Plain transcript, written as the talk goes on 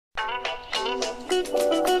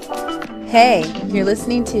Hey, you're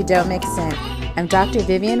listening to Don't Mix In. I'm Dr.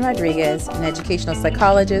 Vivian Rodriguez, an educational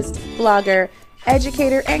psychologist, blogger,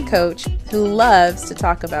 educator, and coach who loves to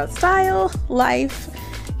talk about style, life,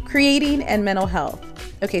 creating, and mental health.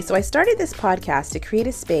 Okay, so I started this podcast to create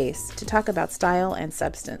a space to talk about style and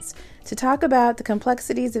substance, to talk about the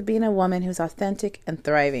complexities of being a woman who's authentic and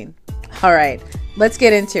thriving. All right, let's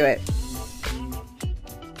get into it.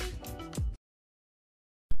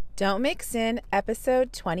 Don't Mix In,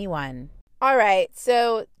 episode 21. All right,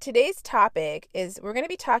 so today's topic is we're going to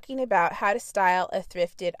be talking about how to style a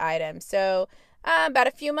thrifted item. So about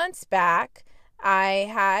a few months back, I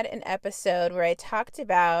had an episode where I talked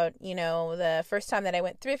about, the first time that I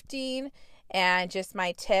went thrifting and just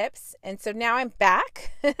my tips. And so now I'm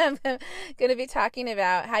back. I'm going to be talking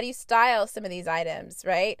about how do you style some of these items,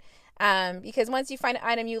 right? Because once you find an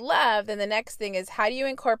item you love, then the next thing is how do you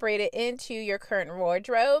incorporate it into your current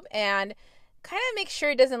wardrobe and kind of make sure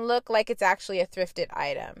it doesn't look like it's actually a thrifted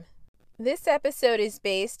item. This episode is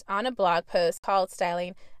based on a blog post called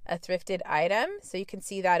Styling a Thrifted Item. So you can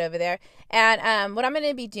see that over there. And what I'm going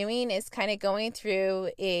to be doing is kind of going through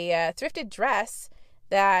a thrifted dress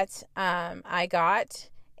that I got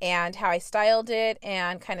and how I styled it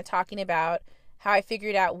and kind of talking about how I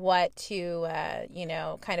figured out what to,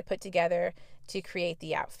 kind of put together to create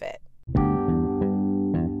the outfit.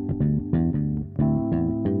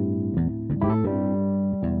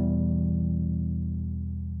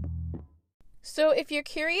 So if you're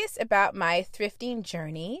curious about my thrifting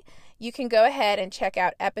journey, you can go ahead and check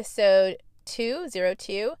out episode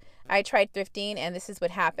 202. I tried thrifting and this is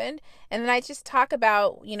what happened. And then I just talk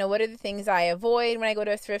about, what are the things I avoid when I go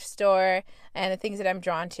to a thrift store and the things that I'm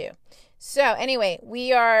drawn to. So anyway,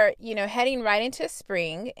 we are, heading right into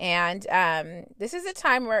spring. And this is a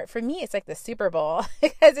time where, for me, it's like the Super Bowl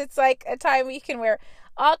because it's like a time where you can wear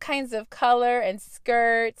all kinds of color and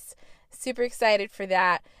skirts. Super excited for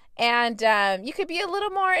that. And you could be a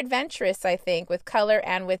little more adventurous, I think, with color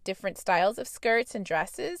and with different styles of skirts and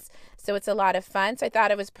dresses. So it's a lot of fun. So I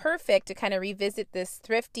thought it was perfect to kind of revisit this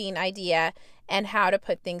thrifting idea and how to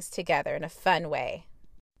put things together in a fun way.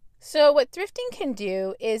 So what thrifting can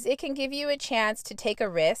do is it can give you a chance to take a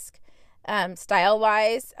risk,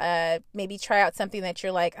 style-wise, maybe try out something that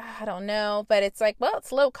you're like, I don't know, but it's like, well,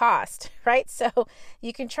 it's low cost, right? So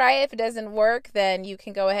you can try it. If it doesn't work, then you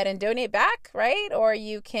can go ahead and donate back, right? Or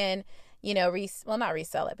you can, not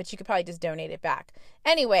resell it, but you could probably just donate it back.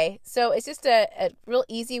 Anyway, so it's just a real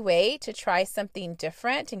easy way to try something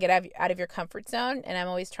different and get out of your comfort zone. And I'm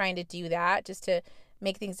always trying to do that just to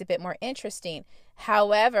make things a bit more interesting.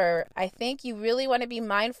 However, I think you really want to be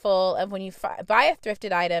mindful of when you buy a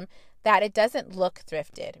thrifted item that it doesn't look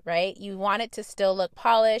thrifted, right? You want it to still look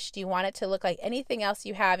polished. You want it to look like anything else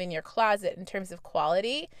you have in your closet in terms of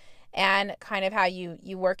quality and kind of how you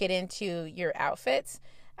work it into your outfits.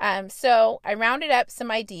 So I rounded up some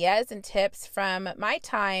ideas and tips from my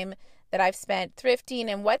time that I've spent thrifting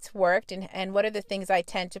and what's worked and what are the things I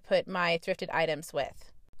tend to put my thrifted items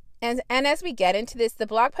with. And as we get into this, the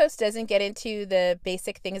blog post doesn't get into the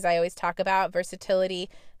basic things I always talk about: versatility,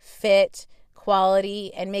 fit,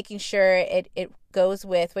 quality, and making sure it goes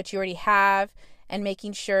with what you already have and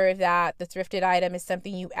making sure that the thrifted item is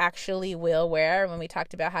something you actually will wear when we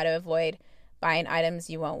talked about how to avoid buying items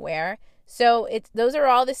you won't wear. So those are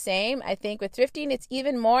all the same. I think with thrifting, it's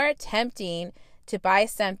even more tempting to buy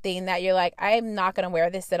something that you're like, I'm not going to wear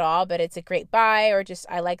this at all, but it's a great buy, or just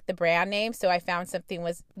I like the brand name. So I found something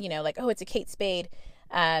was, like, oh, it's a Kate Spade,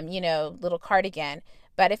 little cardigan.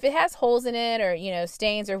 But if it has holes in it or,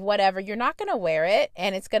 stains or whatever, you're not going to wear it.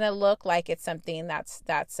 And it's going to look like it's something that's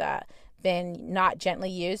been not gently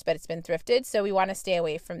used, but it's been thrifted. So we want to stay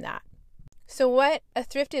away from that. So what a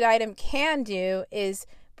thrifted item can do is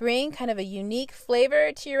bring kind of a unique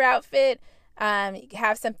flavor to your outfit.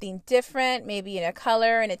 Have something different, maybe in a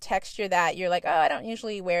color and a texture that you're like, oh, I don't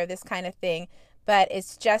usually wear this kind of thing. But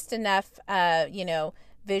it's just enough,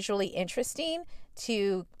 visually interesting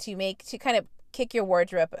to kind of kick your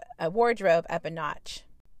wardrobe up a notch.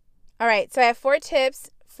 All right, so I have 4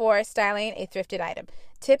 tips for styling a thrifted item.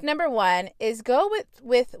 Tip number 1 is go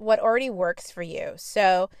with what already works for you.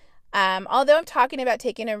 So although I'm talking about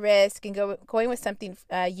taking a risk and going with something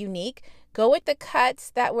unique, go with the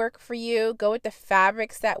cuts that work for you. Go with the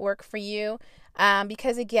fabrics that work for you.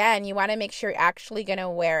 Because again, you want to make sure you're actually going to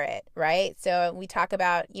wear it, right? So we talk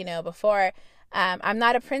about, before, I'm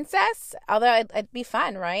not a princess, although it'd be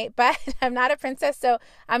fun, right? But I'm not a princess, so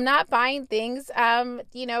I'm not buying things,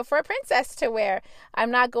 for a princess to wear.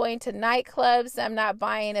 I'm not going to nightclubs. I'm not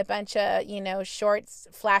buying a bunch of, shorts,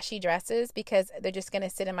 flashy dresses because they're just going to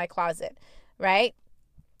sit in my closet, right?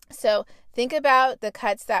 So think about the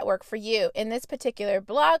cuts that work for you. In this particular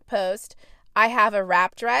blog post, I have a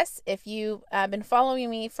wrap dress. If you've been following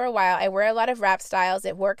me for a while, I wear a lot of wrap styles.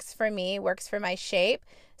 It works for me, works for my shape.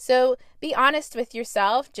 So be honest with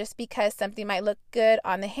yourself. Just because something might look good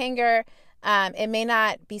on the hanger, it may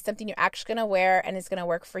not be something you're actually going to wear and it's going to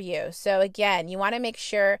work for you. So again, you want to make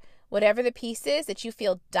sure whatever the piece is that you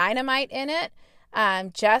feel dynamite in it,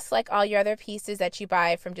 just like all your other pieces that you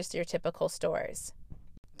buy from just your typical stores.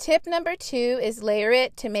 Tip number 2 is layer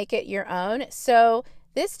it to make it your own. So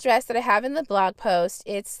this dress that I have in the blog post,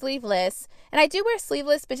 it's sleeveless. And I do wear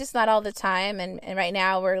sleeveless, but just not all the time. And right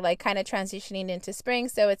now we're like kind of transitioning into spring.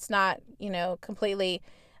 So it's not, completely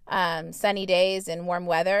sunny days and warm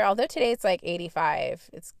weather. Although today it's like 85.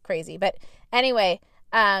 It's crazy. But anyway,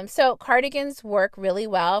 so cardigans work really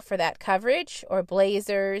well for that coverage, or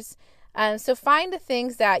blazers. So find the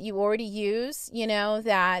things that you already use,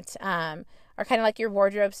 that are kind of like your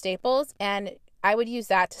wardrobe staples. And I would use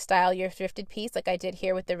that to style your thrifted piece like I did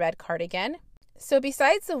here with the red cardigan. So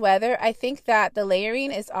besides the weather, I think that the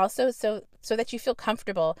layering is also so that you feel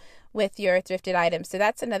comfortable with your thrifted items. So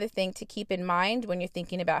that's another thing to keep in mind when you're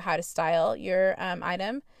thinking about how to style your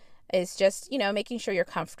item, is just, making sure you're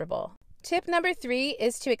comfortable. Tip number 3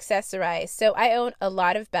 is to accessorize. So I own a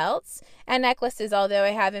lot of belts and necklaces, although I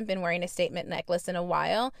haven't been wearing a statement necklace in a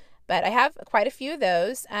while, but I have quite a few of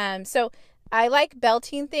those. So I like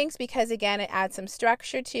belting things because, again, it adds some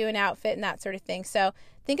structure to an outfit and that sort of thing. So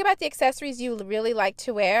think about the accessories you really like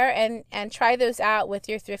to wear and try those out with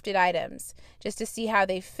your thrifted items just to see how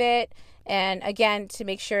they fit, and, again, to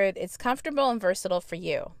make sure it's comfortable and versatile for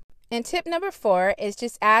you. And tip number 4 is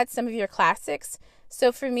just add some of your classics.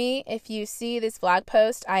 So for me, if you see this blog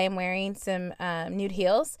post, I am wearing some nude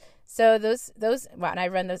heels. So those, and I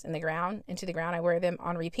run those into the ground. I wear them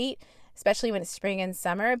on repeat, especially when it's spring and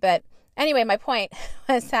summer. But anyway, my point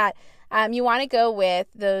was that you want to go with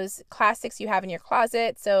those classics you have in your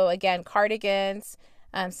closet. So again, cardigans,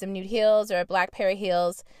 some nude heels or a black pair of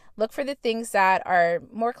heels. Look for the things that are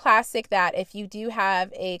more classic, that if you do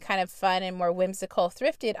have a kind of fun and more whimsical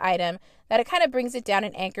thrifted item, that it kind of brings it down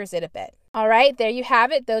and anchors it a bit. All right, there you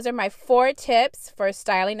have it. Those are my 4 tips for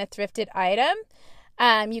styling a thrifted item.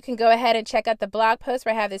 You can go ahead and check out the blog post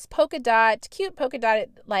where I have this cute polka dot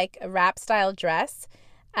like a wrap style dress.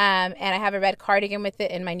 And I have a red cardigan with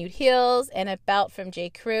it in my nude heels and a belt from J.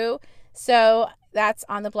 Crew. So that's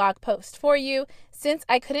on the blog post for you. Since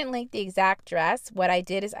I couldn't link the exact dress, what I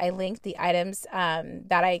did is I linked the items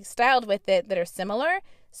that I styled with it that are similar,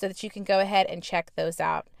 so that you can go ahead and check those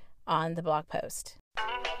out on the blog post.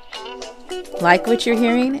 Like what you're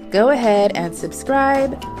hearing? Go ahead and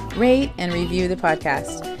subscribe, rate, and review the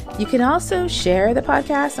podcast. You can also share the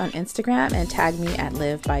podcast on Instagram and tag me at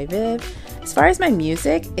Live by Viv. As far as my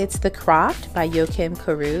music, it's The Croft by Joachim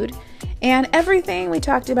Karud. And everything we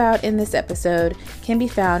talked about in this episode can be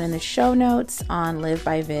found in the show notes on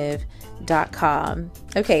livebyviv.com.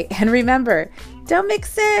 Okay, and remember, don't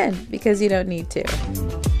mix in because you don't need to.